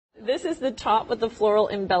This is the top with the floral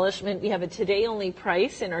embellishment. We have a today-only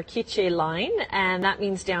price in our Kische line, and that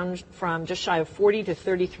means down from just shy of $40 to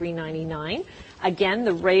 $33.99. Again,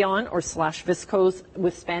 the rayon or slash viscose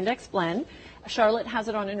with spandex blend. Charlotte has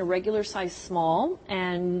it on in a regular size small,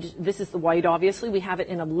 and this is the white, obviously. We have it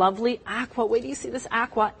in a lovely aqua. Wait till you see this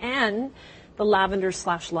aqua and the lavender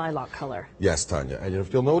slash lilac color. Yes, Tanya. And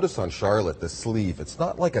if you'll notice on Charlotte, the sleeve, it's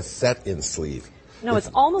not like a set-in sleeve. No,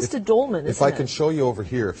 it's almost a dolman, isn't it? If I can show you over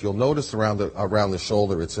here, if you'll notice around the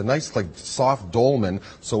shoulder, it's a nice, like, soft dolman,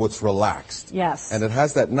 so it's relaxed. Yes. And it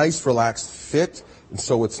has that nice relaxed fit, and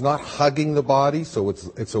so it's not hugging the body, so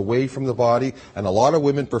it's away from the body. And a lot of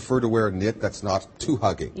women prefer to wear a knit that's not too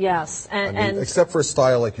hugging. Yes. And except for a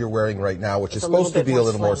style like you're wearing right now, which is supposed to be a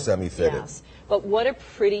little more semi-fitted. Yes. But what a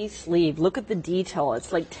pretty sleeve. Look at the detail.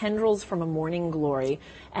 It's like tendrils from a morning glory.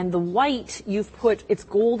 And the white, you've put, it's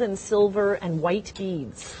gold and silver and white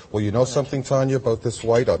beads. Well, you know something, Tanya, about this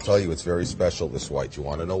white? I'll tell you, it's very special, this white. You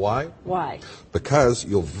want to know why? Why? Because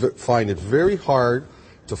you'll find it very hard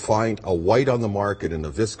to find a white on the market in a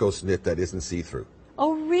viscose knit that isn't see-through.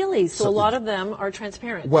 Oh, really? So a lot of them are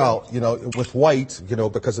transparent. Well, you know, with white, you know,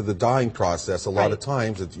 because of the dyeing process, a lot of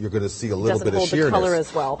times you're going to see a little bit of sheerness. The color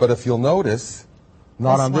as well. But if you'll notice,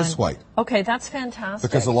 not on this white. Okay, that's fantastic.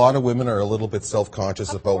 Because a lot of women are a little bit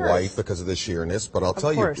self-conscious about white because of the sheerness. But I'll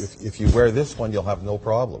tell you, if you wear this one, you'll have no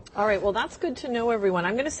problem. All right, well, that's good to know, everyone.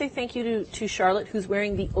 I'm going to say thank you to Charlotte, who's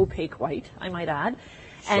wearing the opaque white, I might add.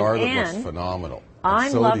 Charlotte looks phenomenal.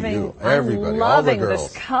 I'm loving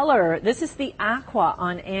this color. This is the aqua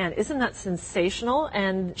on Anne. Isn't that sensational?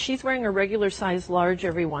 And she's wearing a regular size large,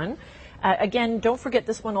 everyone. Again, don't forget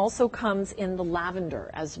this one also comes in the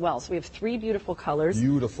lavender as well. So we have three beautiful colors.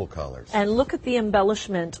 Beautiful colors. And look at the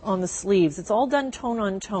embellishment on the sleeves. It's all done tone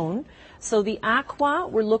on tone. So the aqua,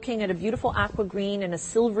 we're looking at a beautiful aqua green and a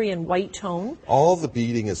silvery and white tone. All the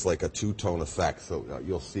beading is like a two-tone effect. So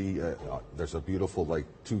you'll see there's a beautiful like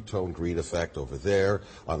two-tone green effect over there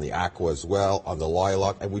on the aqua as well, on the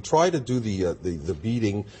lilac. And we try to do the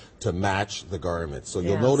beading to match the garment. So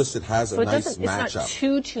you'll notice it has a nice match-up. It's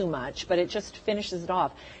not too much, but it just finishes it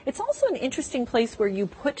off. It's also an interesting place where you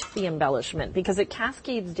put the embellishment because it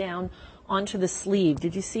cascades down onto the sleeve.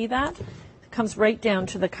 Did you see that? It comes right down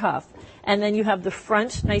to the cuff. And then you have the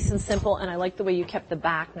front nice and simple, and I like the way you kept the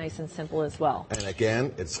back nice and simple as well. And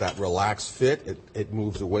again, it's that relaxed fit. It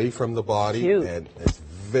moves away from the body, and it's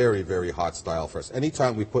very, very hot style for us.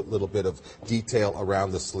 Anytime we put a little bit of detail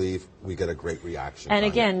around the sleeve, we get a great reaction. And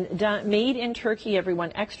again, made in Turkey,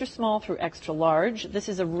 everyone, extra small through extra large. This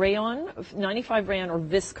is a rayon, 95 rayon or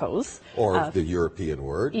viscose. Or the European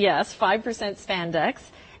word. Yes, 5% spandex.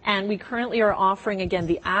 And we currently are offering, again,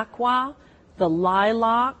 the aqua, the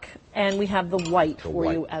lilac, and we have the white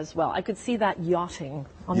for you as well. I could see that yachting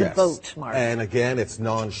on the boat, Mark. And again, it's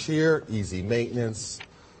non-sheer, easy maintenance.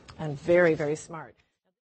 And very, very smart.